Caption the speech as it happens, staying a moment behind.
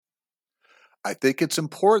I think it's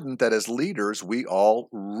important that as leaders, we all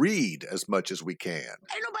read as much as we can.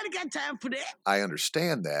 Ain't nobody got time for that. I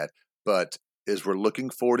understand that, but as we're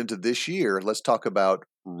looking forward into this year, let's talk about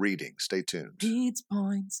reading. Stay tuned. Pete's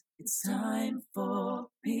Points. It's time for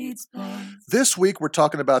Pete's Points. This week, we're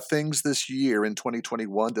talking about things this year in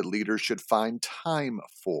 2021 that leaders should find time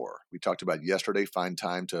for. We talked about yesterday, find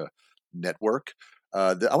time to network.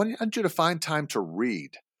 I want you to find time to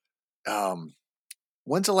read. Um,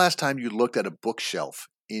 When's the last time you looked at a bookshelf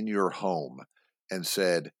in your home and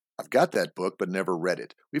said, I've got that book, but never read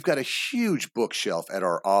it? We've got a huge bookshelf at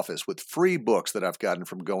our office with free books that I've gotten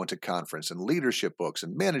from going to conference, and leadership books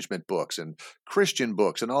and management books and Christian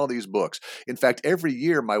books and all these books. In fact, every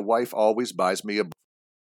year my wife always buys me a book.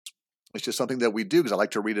 It's just something that we do because I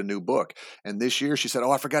like to read a new book. And this year she said,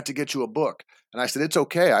 I forgot to get you a book. And I said, it's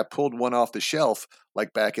okay. I pulled one off the shelf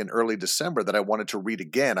like back in early December that I wanted to read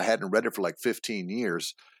again. I hadn't read it for like 15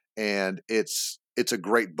 years. And it's a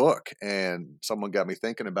great book. And someone got me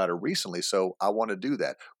thinking about it recently. So I want to do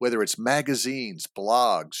that. Whether it's magazines,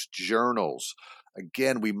 blogs, journals,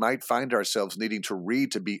 again, we might find ourselves needing to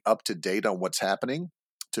read to be up to date on what's happening,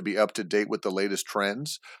 to be up to date with the latest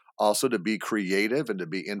trends. Also, to be creative and to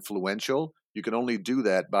be influential, you can only do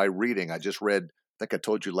that by reading. I just read, I think I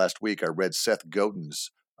told you last week, I read Seth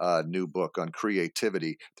Godin's new book on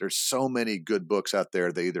creativity. There's so many good books out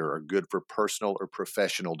there. They either are good for personal or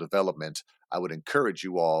professional development. I would encourage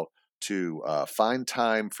you all to find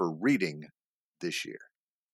time for reading this year.